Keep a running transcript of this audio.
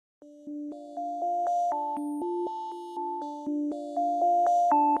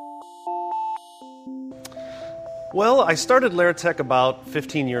Well, I started Laritech about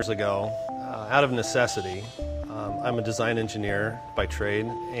 15 years ago out of necessity. I'm a design engineer by trade,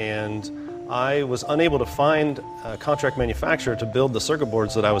 and I was unable to find a contract manufacturer to build the circuit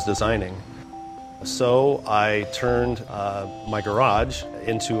boards that I was designing. So I turned my garage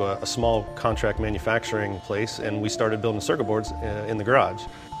into a small contract manufacturing place, and we started building circuit boards in the garage.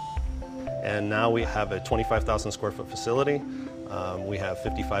 And now we have a 25,000 square foot facility. We have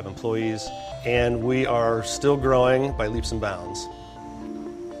 55 employees, and we are still growing by leaps and bounds.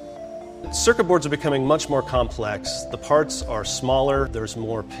 Circuit boards are becoming much more complex. The parts are smaller, there's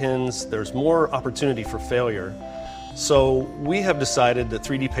more pins, there's more opportunity for failure. So we have decided that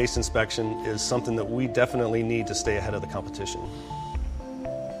 3D paste inspection is something that we definitely need to stay ahead of the competition.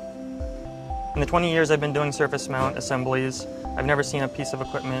 In the 20 years I've been doing surface mount assemblies, I've never seen a piece of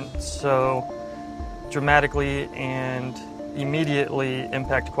equipment so dramatically and immediately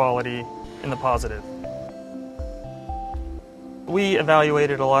impact quality in the positive. We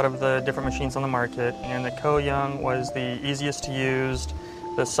evaluated a lot of the different machines on the market, and the Koyoung was the easiest to use.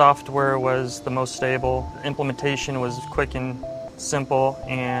 The software was the most stable, the implementation was quick and simple,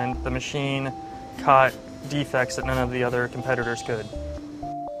 and the machine caught defects that none of the other competitors could.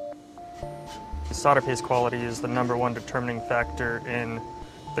 Solder paste quality is the #1 determining factor in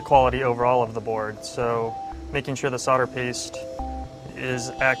the quality overall of the board, so making sure the solder paste is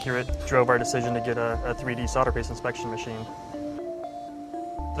accurate drove our decision to get a 3D solder paste inspection machine.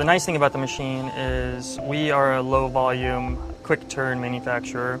 The nice thing about the machine is we are a low volume, quick turn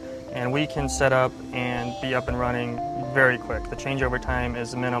manufacturer, and we can set up and be up and running very quick. The changeover time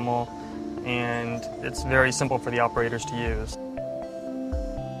is minimal, and it's very simple for the operators to use.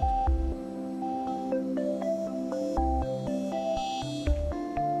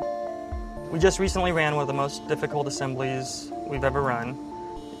 We just recently ran one of the most difficult assemblies we've ever run.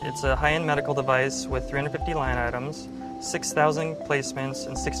 It's a high-end medical device with 350 line items, 6,000 placements,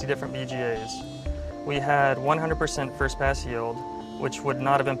 and 60 different BGAs. We had 100% first pass yield, which would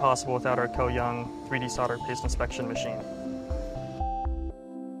not have been possible without our Koyoung 3D solder paste inspection machine.